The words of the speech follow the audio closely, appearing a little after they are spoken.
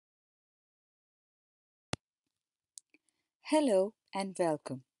Hello and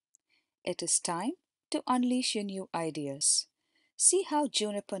welcome. It is time to unleash your new ideas. See how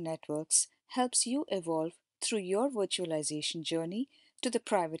Juniper Networks helps you evolve through your virtualization journey to the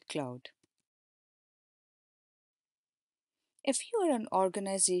private cloud. If you are an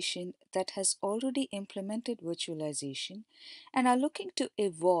organization that has already implemented virtualization and are looking to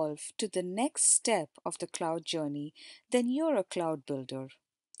evolve to the next step of the cloud journey, then you're a cloud builder.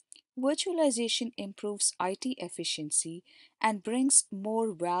 Virtualization improves IT efficiency and brings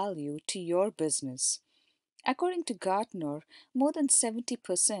more value to your business. According to Gartner, more than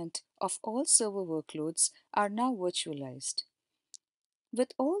 70% of all server workloads are now virtualized.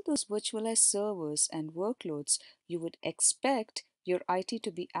 With all those virtualized servers and workloads, you would expect your IT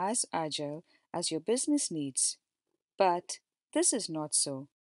to be as agile as your business needs. But this is not so.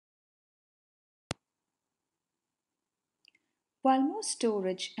 While most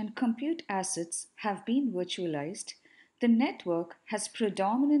storage and compute assets have been virtualized, the network has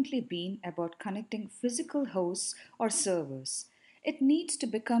predominantly been about connecting physical hosts or servers. It needs to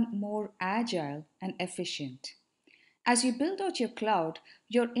become more agile and efficient. As you build out your cloud,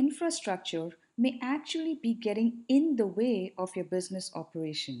 your infrastructure may actually be getting in the way of your business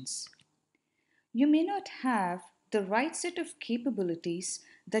operations. You may not have the right set of capabilities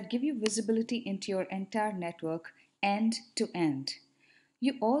that give you visibility into your entire network end to end.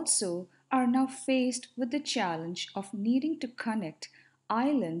 You also are now faced with the challenge of needing to connect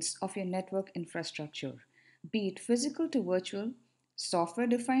islands of your network infrastructure, be it physical to virtual, software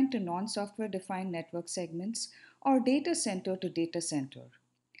defined to non software defined network segments, or data center to data center.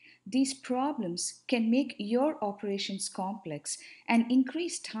 These problems can make your operations complex and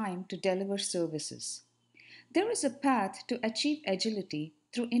increase time to deliver services. There is a path to achieve agility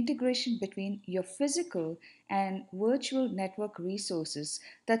through integration between your physical and virtual network resources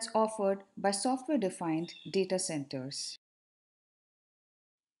that's offered by software defined data centers.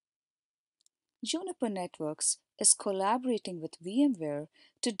 Juniper Networks is collaborating with VMware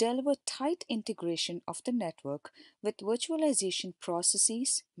to deliver tight integration of the network with virtualization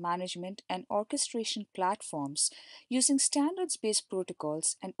processes, management, and orchestration platforms using standards based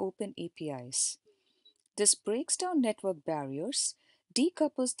protocols and open APIs. This breaks down network barriers,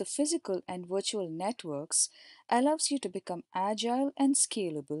 decouples the physical and virtual networks, allows you to become agile and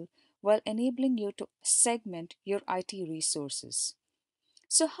scalable while enabling you to segment your IT resources.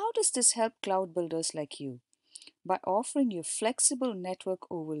 So, how does this help cloud builders like you? By offering you flexible network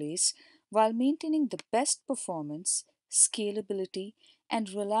overlays while maintaining the best performance, scalability, and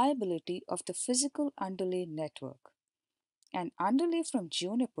reliability of the physical underlay network. An underlay from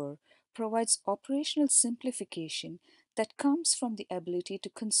Juniper provides operational simplification that comes from the ability to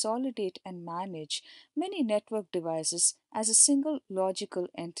consolidate and manage many network devices as a single logical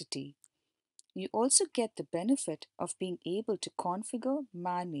entity. You also get the benefit of being able to configure,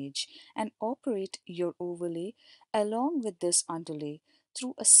 manage, and operate your overlay along with this underlay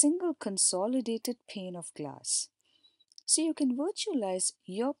through a single consolidated pane of glass. So you can virtualize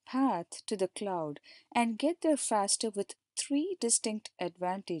your path to the cloud and get there faster with three distinct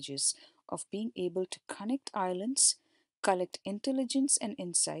advantages of being able to connect islands, collect intelligence and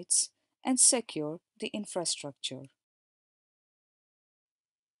insights, and secure the infrastructure.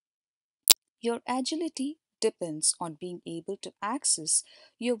 Your agility depends on being able to access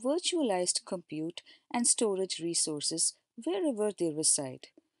your virtualized compute and storage resources wherever they reside.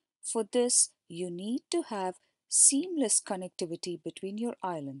 For this, you need to have seamless connectivity between your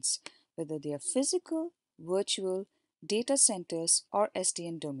islands, whether they are physical, virtual, data centers, or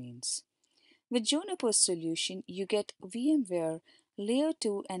SDN domains. With Juniper's solution, you get VMware Layer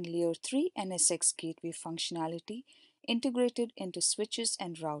 2 and Layer 3 NSX gateway functionality integrated into switches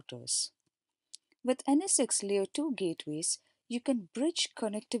and routers. With NSX Layer 2 gateways, you can bridge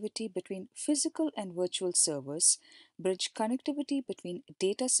connectivity between physical and virtual servers, bridge connectivity between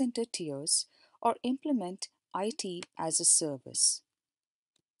data center tiers, or implement IT as a service.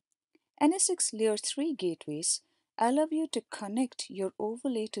 NSX Layer 3 gateways allow you to connect your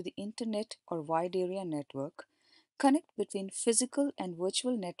overlay to the Internet or wide area network, connect between physical and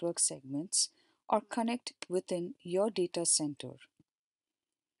virtual network segments, or connect within your data center.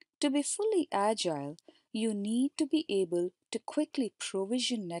 To be fully agile, you need to be able to quickly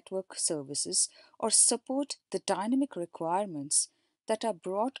provision network services or support the dynamic requirements that are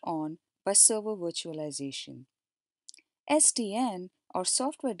brought on by server virtualization. SDN or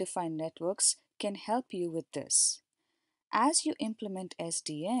software defined networks can help you with this. As you implement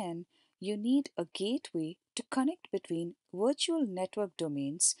SDN, you need a gateway to connect between virtual network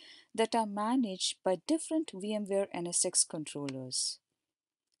domains that are managed by different VMware NSX controllers.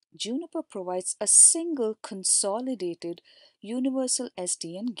 Juniper provides a single consolidated universal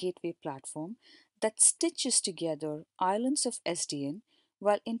SDN gateway platform that stitches together islands of SDN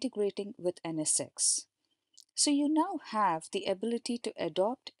while integrating with NSX. So you now have the ability to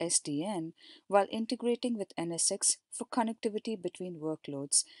adopt SDN while integrating with NSX for connectivity between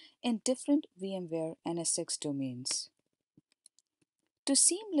workloads in different VMware NSX domains. To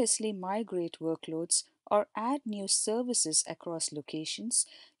seamlessly migrate workloads or add new services across locations,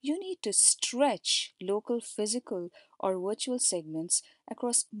 you need to stretch local physical or virtual segments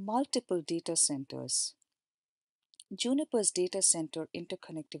across multiple data centers. Juniper's data center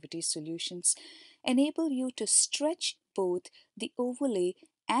interconnectivity solutions enable you to stretch both the overlay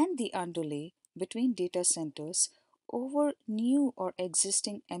and the underlay between data centers over new or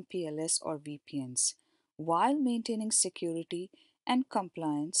existing MPLS or VPNs while maintaining security and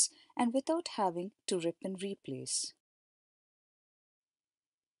compliance and without having to rip and replace.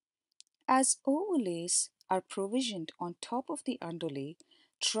 As overlays are provisioned on top of the underlay,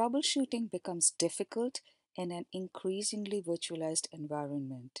 troubleshooting becomes difficult in an increasingly virtualized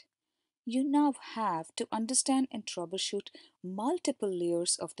environment. You now have to understand and troubleshoot multiple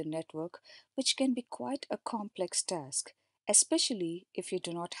layers of the network, which can be quite a complex task, especially if you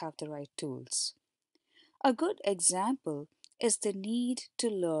do not have the right tools. A good example is the need to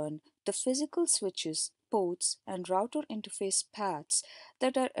learn the physical switches, ports, and router interface paths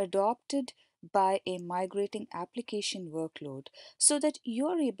that are adopted by a migrating application workload so that you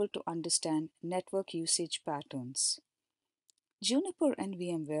are able to understand network usage patterns. Juniper and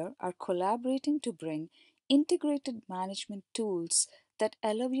VMware are collaborating to bring integrated management tools that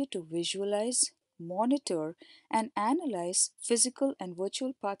allow you to visualize, monitor, and analyze physical and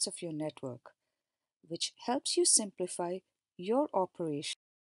virtual parts of your network, which helps you simplify your operation.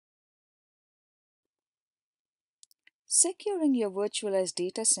 Securing your virtualized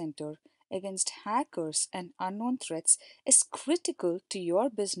data center against hackers and unknown threats is critical to your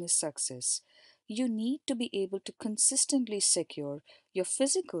business success. You need to be able to consistently secure your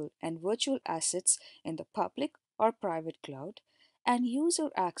physical and virtual assets in the public or private cloud and user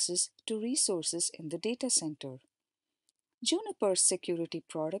access to resources in the data center. Juniper's security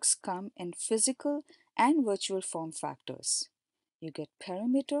products come in physical and virtual form factors. You get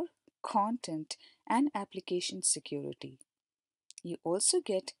perimeter, content, and application security. You also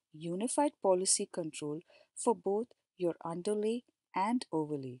get unified policy control for both your underlay and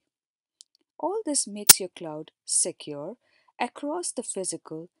overlay. All this makes your cloud secure across the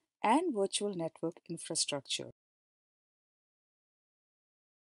physical and virtual network infrastructure.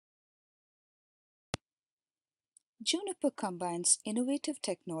 Juniper combines innovative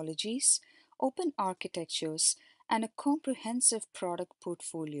technologies, open architectures, and a comprehensive product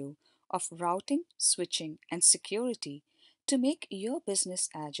portfolio of routing, switching, and security to make your business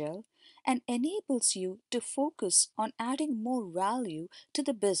agile and enables you to focus on adding more value to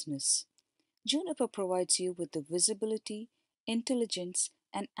the business. Juniper provides you with the visibility, intelligence,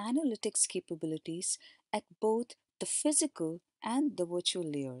 and analytics capabilities at both the physical and the virtual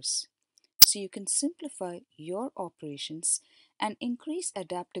layers so you can simplify your operations and increase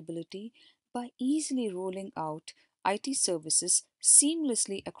adaptability by easily rolling out IT services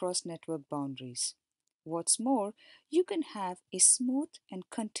seamlessly across network boundaries. What's more, you can have a smooth and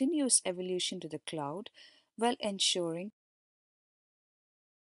continuous evolution to the cloud while ensuring.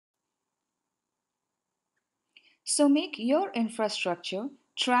 So make your infrastructure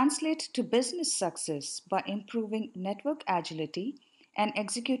translate to business success by improving network agility and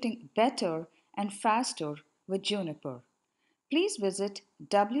executing better and faster with Juniper. Please visit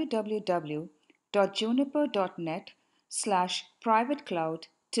www.juniper.net/privatecloud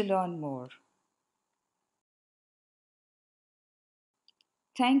to learn more.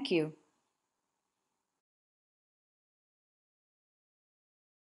 Thank you.